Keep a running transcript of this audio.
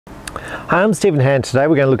Hi, I'm Stephen Hann. Today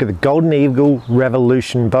we're going to look at the Golden Eagle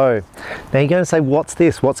Revolution bow. Now you're going to say, what's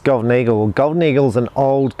this? What's Golden Eagle? Well, Golden Eagle's an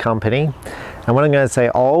old company, and when I'm going to say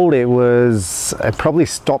old, it probably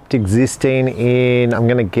stopped existing in, I'm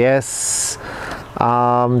going to guess,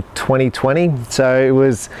 2020. So it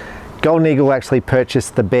was, Golden Eagle actually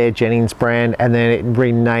purchased the Bear Jennings brand and then it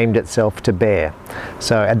renamed itself to Bear.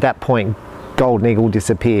 So at that point, Golden Eagle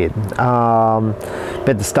disappeared.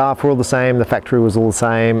 But the staff were all the same, the factory was all the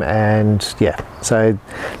same, and yeah, so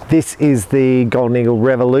this is the Golden Eagle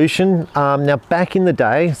Revolution. Now back in the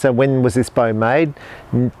day, so when was this bow made?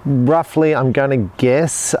 Roughly, I'm going to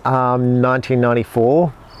guess 1994,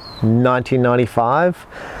 1995.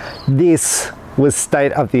 This was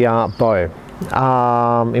state-of-the-art bow.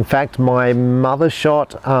 In fact, my mother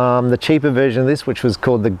shot the cheaper version of this, which was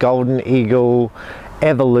called the Golden Eagle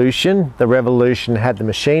Evolution. The Revolution had the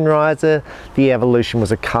machine riser, the Evolution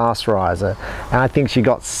was a cast riser, and I think she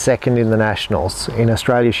got second in the nationals. In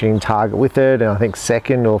Australia she didn't target with it, and I think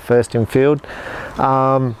second or first in field.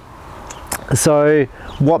 So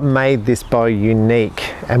what made this bow unique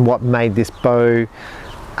and what made this bow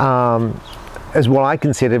is what I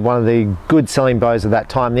considered one of the good selling bows of that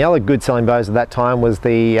time. The other good selling bows of that time was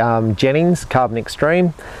the Jennings Carbon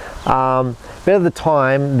Extreme. But at the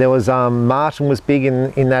time there was Martin was big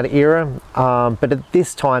in that era, but at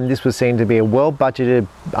this time this was seen to be a well budgeted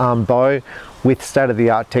bow with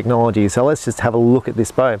state-of-the-art technology. So let's just have a look at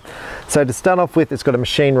this bow. So to start off with, it's got a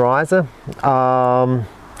machine riser.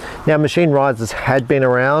 Now machine risers had been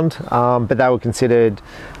around, but they were considered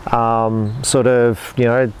sort of, you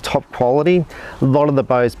know, top quality. A lot of the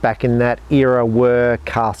bows back in that era were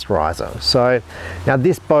cast riser. So now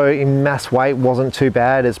this bow in mass weight wasn't too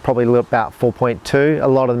bad. It's probably about 4.2. A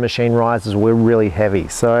lot of the machine risers were really heavy.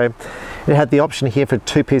 So it had the option here for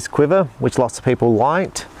 2-piece quiver, which lots of people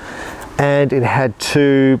liked, and it had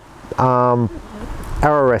 2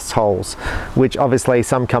 arrow rest holes, which obviously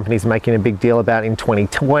some companies are making a big deal about in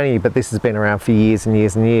 2020, but this has been around for years and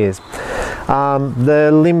years and years. The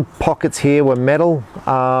limb pockets here were metal.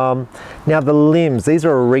 Now the limbs, these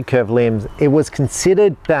are recurve limbs. It was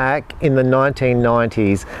considered back in the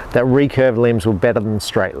 1990s that recurve limbs were better than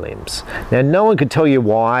straight limbs. Now no one could tell you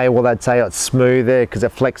why. Well, they'd say it's smoother because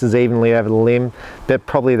it flexes evenly over the limb, but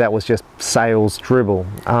probably that was just sales dribble,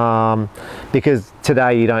 because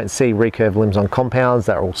today you don't see recurve limbs on compounds.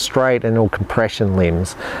 They're all straight and all compression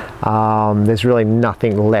limbs. There's really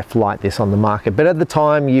nothing left like this on the market, but at the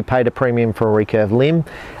time you paid a premium for a recurve limb,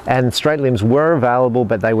 and straight limbs were available,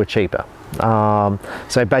 but they were cheaper.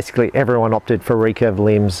 So basically everyone opted for recurve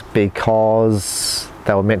limbs because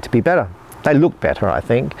they were meant to be better. They look better, I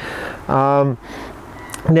think. Now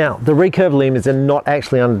the recurve limb is not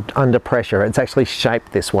actually under pressure. It's actually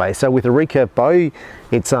shaped this way. So with a recurve bow,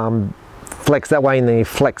 it's flex that way and then you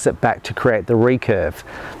flex it back to create the recurve.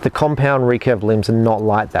 The compound recurve limbs are not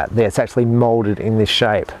like that. It's actually molded in this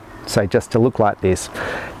shape, so just to look like this.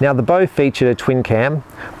 Now the bow featured a twin cam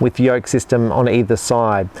with yoke system on either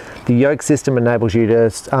side. The yoke system enables you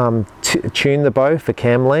to tune the bow for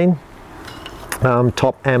cam lean,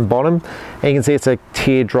 top and bottom, and you can see it's a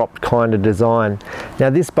teardrop kind of design. Now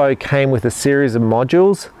this bow came with a series of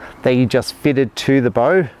modules that you just fitted to the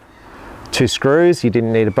bow. 2 screws, you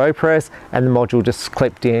didn't need a bow press, and the module just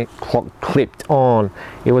clipped on.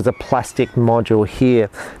 It was a plastic module here.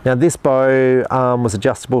 Now this bow was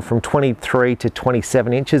adjustable from 23 to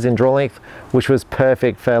 27 inches in draw length, which was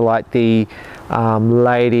perfect for like the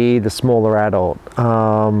lady, the smaller adult.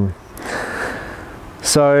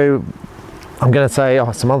 So I'm going to say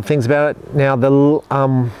some other things about it. Now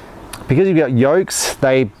because you've got yokes,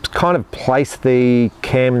 they kind of place the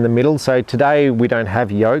cam in the middle. So today we don't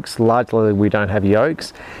have yokes, largely we don't have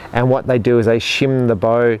yokes, and what they do is they shim the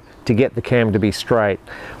bow to get the cam to be straight.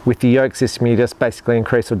 With the yoke system you just basically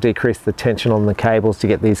increase or decrease the tension on the cables to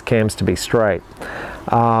get these cams to be straight.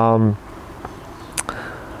 So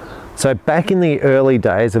back in the early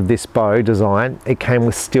days of this bow design, it came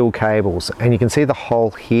with steel cables, and you can see the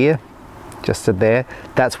hole here just there.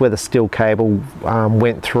 That's where the steel cable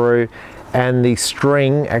went through, and the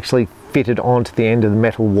string actually fitted onto the end of the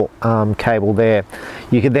metal cable there.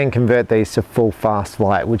 You could then convert these to full fast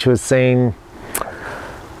flight, which was seen,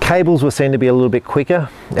 cables were seen to be a little bit quicker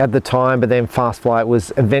at the time, but then fast flight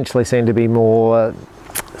was eventually seen to be more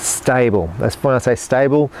stable. That's when I say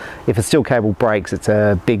stable. If a steel cable breaks, it's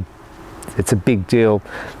a big deal,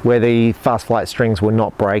 where the fast flight strings were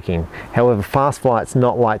not breaking. However, fast flight's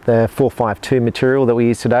not like the 452 material that we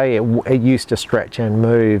use today. It used to stretch and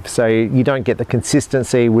move, so you don't get the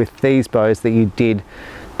consistency with these bows that you did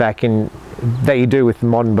back in, that you do with the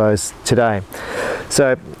modern bows today.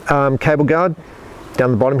 So cable guard down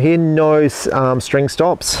the bottom here, no string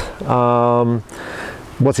stops.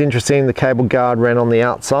 What's interesting, the cable guard ran on the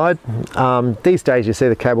outside. These days you see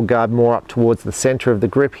the cable guard more up towards the center of the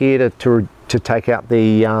grip here to take out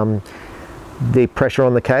the pressure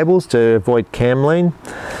on the cables to avoid cam lean.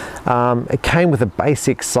 It came with a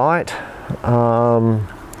basic sight.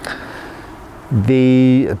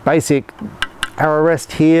 The basic arrow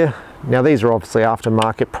rest here. Now these are obviously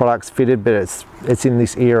aftermarket products fitted, but it's in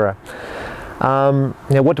this era.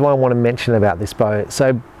 Now what do I want to mention about this bow?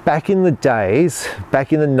 So back in the days,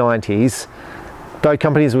 back in the 90s, bow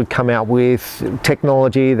companies would come out with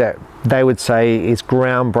technology that they would say is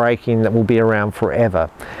groundbreaking, that will be around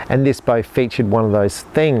forever. And this bow featured one of those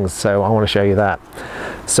things, so I want to show you that.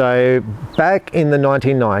 So back in the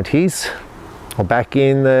 1990s, or back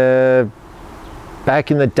in the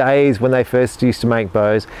days when they first used to make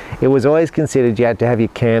bows, it was always considered you had to have your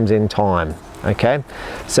cams in time. Okay,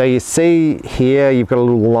 so you see here you've got a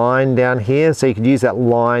little line down here, so you could use that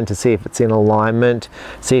line to see if it's in alignment,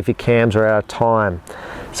 see if your cams are out of time.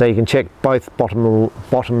 So you can check both bottom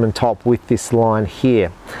and top with this line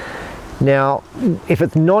here. Now if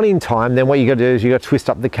it's not in time, then what you got to do is you got to twist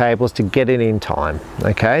up the cables to get it in time.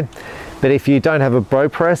 Okay, but if you don't have a bow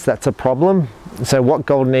press, that's a problem. So what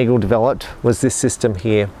Golden Eagle developed was this system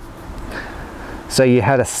here. So you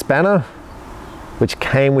had a spanner which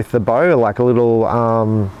came with the bow, like a little,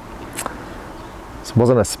 it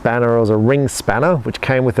wasn't a spanner, it was a ring spanner, which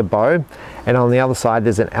came with the bow. And on the other side,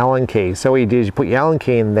 there's an Allen key. So what you do is you put your Allen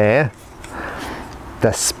key in there,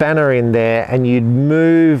 the spanner in there, and you'd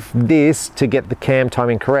move this to get the cam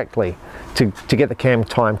timing correctly, to get the cam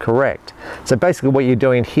time correct. So basically what you're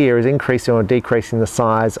doing here is increasing or decreasing the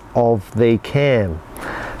size of the cam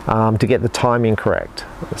to get the timing correct.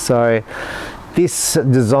 So this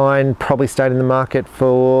design probably stayed in the market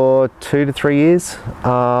for 2 to 3 years.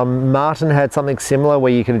 Martin had something similar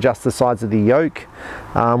where you could adjust the size of the yoke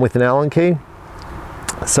with an Allen key.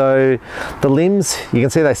 So the limbs, you can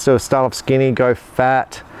see they still start off skinny, go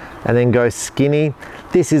fat, and then go skinny.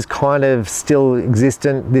 This is kind of still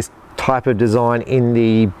existent, this type of design, in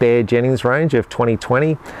the Bear Jennings range of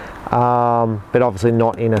 2020. But obviously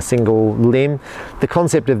not in a single limb. The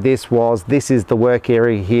concept of this was, this is the work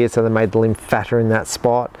area here, so they made the limb fatter in that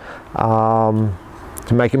spot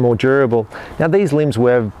to make it more durable. Now these limbs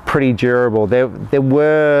were pretty durable. There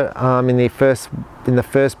were in the first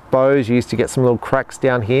bows you used to get some little cracks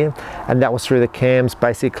down here, and that was through the cams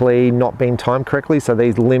basically not being timed correctly, so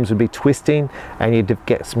these limbs would be twisting and you'd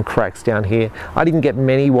get some cracks down here. I didn't get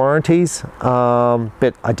many warranties,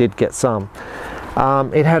 but I did get some.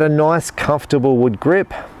 It had a nice comfortable wood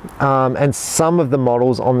grip, and some of the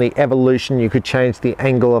models on the Evolution you could change the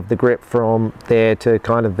angle of the grip from there to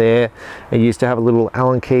kind of there. It used to have a little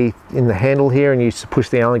Allen key in the handle here, and you used to push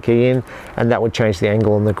the Allen key in and that would change the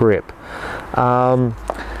angle on the grip.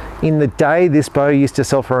 In the day this bow used to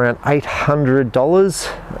sell for around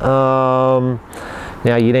 $800.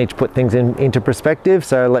 Now you need to put things into perspective,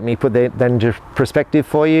 so let me put that into perspective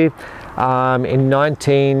for you. In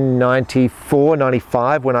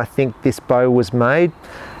 1994-95, when I think this bow was made,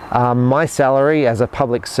 my salary as a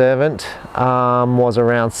public servant was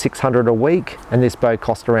around $600 a week, and this bow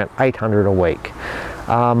cost around $800 a week.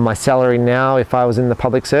 My salary now, if I was in the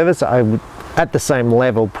public service, I would, at the same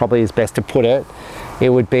level, probably is best to put it, it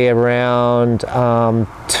would be around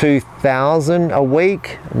 $2,000 a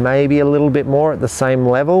week, maybe a little bit more at the same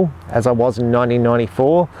level as I was in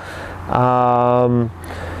 1994.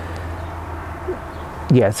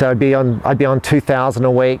 Yeah, so I'd be on $2,000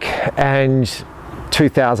 a week, and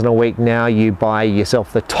 $2,000 a week now you buy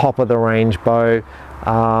yourself the top of the range bow,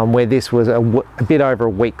 where this was a bit over a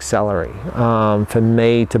week's salary for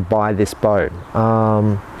me to buy this bow.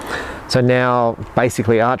 So now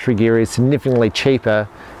basically archery gear is significantly cheaper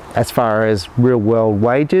as far as real world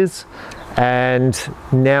wages, and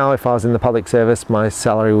now if I was in the public service my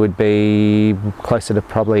salary would be closer to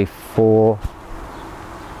probably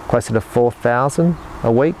 $4,000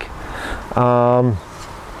 a week.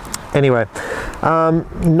 Anyway,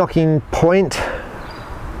 knocking point,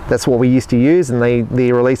 that's what we used to use, and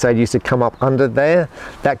the release aid used to come up under there.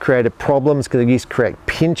 That created problems because it used to create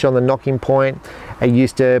pinch on the knocking point. It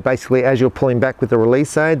used to basically, as you're pulling back with the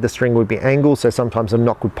release aid, the string would be angled, so sometimes the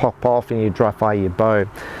knock would pop off and you'd dry fire your bow,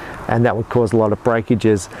 and that would cause a lot of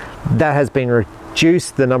breakages. That has been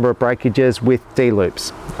reduced, the number of breakages, with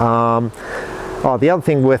D-loops. Oh, the other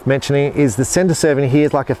thing worth mentioning is the center serve in here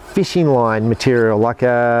is like a fishing line material, like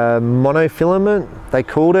a monofilament, they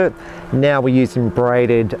called it. Now we're using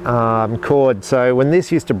braided cord. So when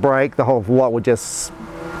this used to break, the whole lot would just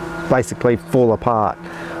basically fall apart.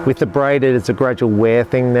 With the braided, it's a gradual wear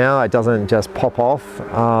thing now. It doesn't just pop off.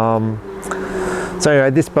 So anyway,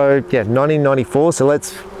 this bow, yeah, 1994. So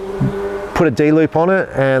let's put a D-loop on it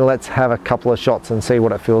and let's have a couple of shots and see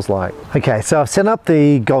what it feels like. Okay, so I've set up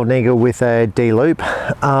the Golden Eagle with a D-loop.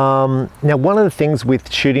 Now, one of the things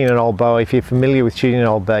with shooting an old bow, if you're familiar with shooting an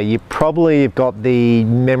old bow, you probably have got the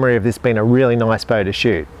memory of this being a really nice bow to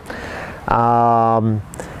shoot. And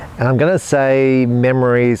I'm going to say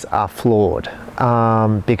memories are flawed,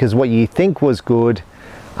 because what you think was good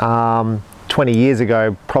 20 years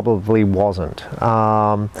ago probably wasn't.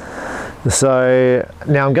 So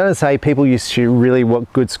now I'm going to say people used to shoot really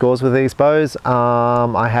good scores with these bows.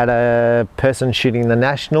 I had a person shooting the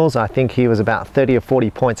Nationals. I think he was about 30 or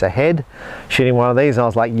 40 points ahead shooting one of these. And I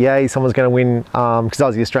was like, yay, someone's going to win, because I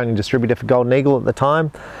was the Australian distributor for Golden Eagle at the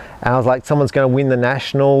time. And I was like, someone's going to win the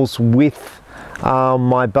Nationals with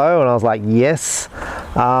my bow, and I was like, yes.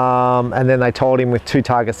 And then they told him with 2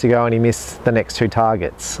 targets to go and he missed the next 2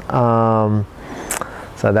 targets. So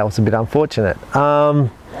that was a bit unfortunate.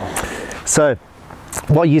 So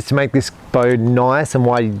what used to make this bow nice, and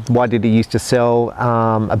why did it used to sell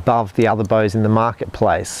above the other bows in the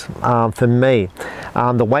marketplace? For me,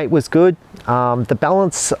 the weight was good. The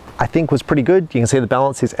balance, I think, was pretty good. You can see the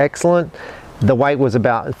balance is excellent. The weight was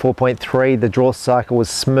about 4.3. The draw cycle was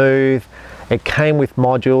smooth. It came with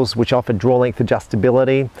modules which offered draw length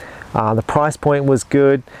adjustability. The price point was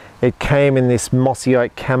good. It came in this mossy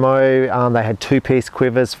oak camo. They had 2-piece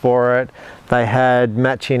quivers for it. They had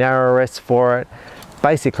matching arrow rests for it.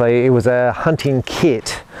 Basically, it was a hunting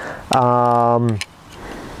kit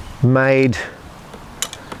made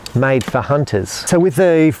for hunters. So with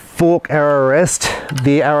the fork arrow rest,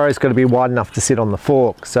 the arrow's got to be wide enough to sit on the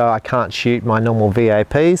fork, so I can't shoot my normal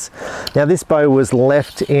VAPs. Now this bow was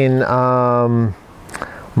left in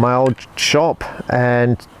my old shop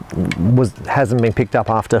and hasn't been picked up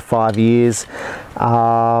after 5 years,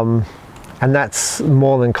 and that's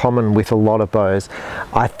more than common with a lot of bows.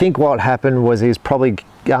 I think what happened was he's probably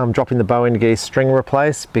dropping the bow in to get his string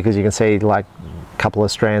replaced, because you can see like a couple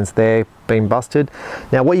of strands there being busted.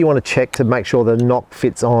 Now what you want to check to make sure the knock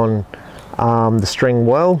fits on the string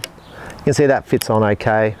well, you can see that fits on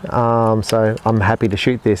okay, so I'm happy to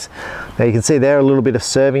shoot this. Now you can see there a little bit of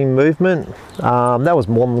serving movement. That was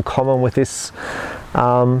more than common with this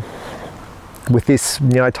type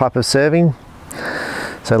of serving.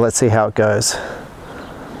 So let's see how it goes.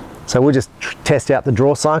 So we'll just test out the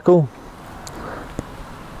draw cycle.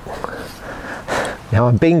 Now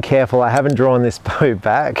I'm being careful, I haven't drawn this bow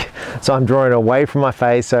back, so I'm drawing away from my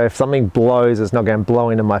face, so if something blows, it's not going to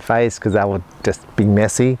blow into my face, because that would just be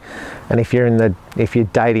messy. And if you're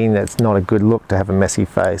dating, that's not a good look to have a messy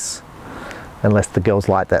face, unless the girls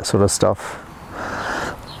like that sort of stuff.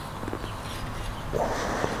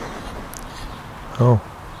 Oh.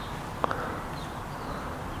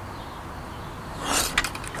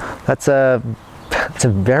 It's a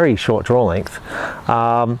very short draw length.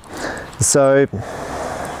 So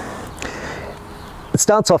it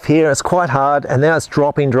starts off here, it's quite hard, and now it's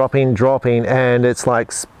dropping, and it's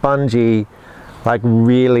like spongy, like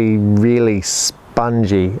really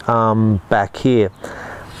spongy back here.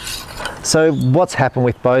 So what's happened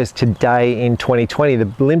with bows today in 2020, the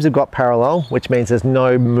limbs have got parallel, which means there's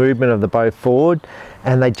no movement of the bow forward,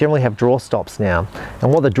 and they generally have draw stops now.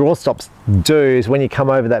 And what the draw stops do is when you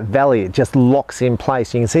come over that valley, it just locks in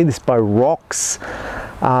place. You can see this bow rocks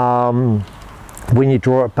when you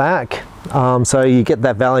draw it back. So you get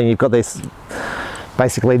that valley and you've got this,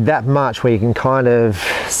 basically that much where you can kind of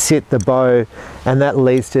sit the bow, and that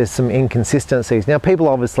leads to some inconsistencies. Now people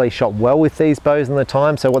obviously shot well with these bows in the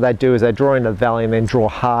time, so what they do is they draw into the valley and then draw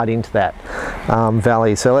hard into that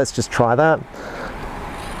valley. So let's just try that.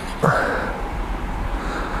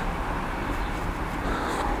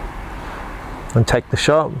 And take the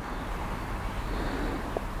shot.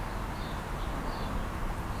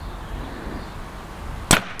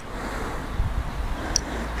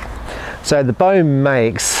 So the bow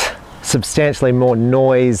makes substantially more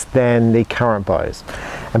noise than the current bows,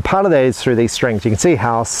 and part of that is through these strings. You can see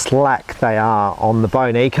how slack they are on the bow.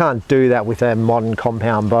 Now you can't do that with a modern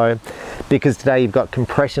compound bow, because today you've got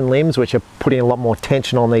compression limbs which are putting a lot more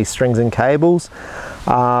tension on these strings and cables.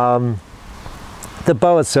 The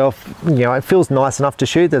bow itself, you know, it feels nice enough to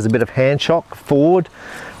shoot. There's a bit of hand shock forward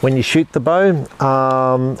when you shoot the bow.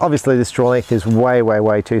 Obviously this draw length is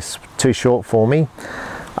way too short for me.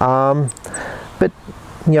 But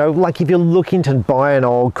you know, like if you're looking to buy an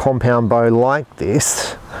old compound bow like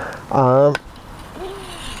this,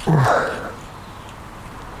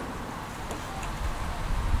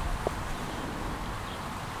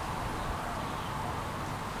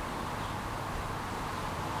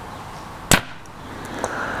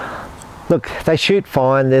 Look, they shoot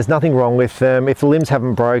fine, there's nothing wrong with them. If the limbs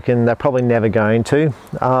haven't broken, they're probably never going to.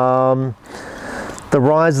 The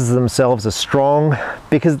risers themselves are strong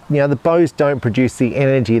because, you know, the bows don't produce the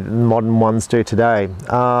energy that the modern ones do today.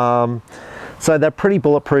 So they're pretty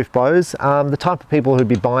bulletproof bows. The type of people who'd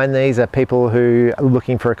be buying these are people who are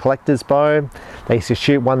looking for a collector's bow. They used to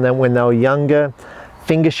shoot one when they were younger.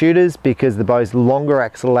 Finger shooters, because the bow's longer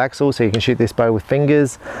axle, so you can shoot this bow with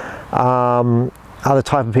fingers. Are the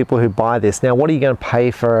type of people who buy this. Now, what are you going to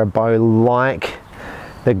pay for a bow like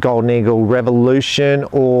the Golden Eagle Revolution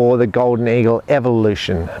or the Golden Eagle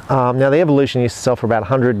Evolution? Now, the Evolution used to sell for about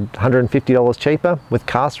 $100, $150 cheaper with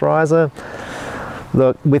cast riser.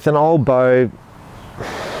 Look, with an old bow,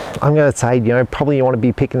 I'm going to say, you know, probably you want to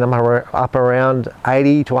be picking them up around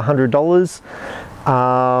 $80 to $100.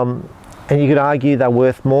 And you could argue they're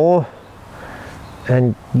worth more.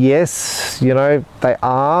 And yes, you know, they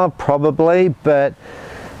are probably, but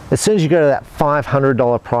as soon as you go to that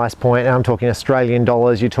 $500 price point, and I'm talking Australian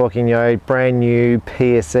dollars, you're talking, you know, brand new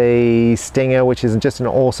PSE Stinger, which is just an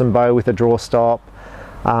awesome bow with a draw stop.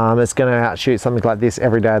 It's going to outshoot something like this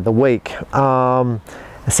every day of the week. A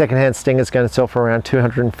secondhand Stinger is going to sell for around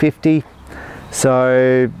 $250.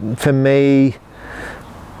 So for me,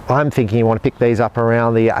 I'm thinking you want to pick these up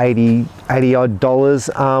around the $80 odd.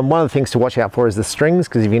 One of the things to watch out for is the strings,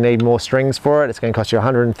 because if you need more strings for it, it's going to cost you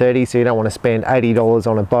 $130, so you don't want to spend $80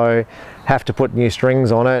 on a bow, have to put new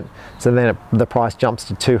strings on it, so then the price jumps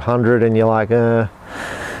to $200 and you're like,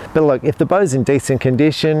 But look, if the bow's in decent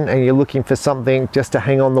condition and you're looking for something just to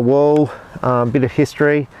hang on the wall, bit of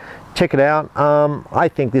history, check it out. I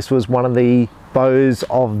think this was one of the bows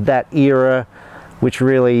of that era which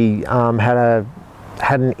really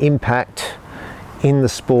had an impact in the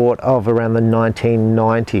sport of around the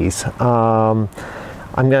 1990s.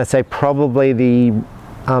 I'm going to say probably the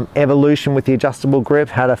Evolution with the adjustable grip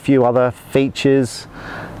had a few other features,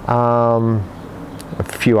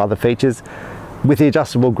 with the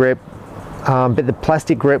adjustable grip, but the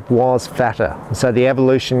plastic grip was fatter. So the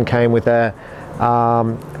Evolution came with it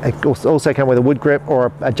also came with a wood grip or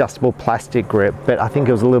an adjustable plastic grip, but I think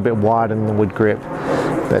it was a little bit wider than the wood grip.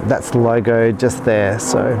 But that's the logo just there.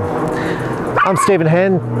 So I'm Stephen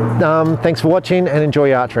Hann. Thanks for watching and enjoy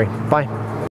your archery. Bye.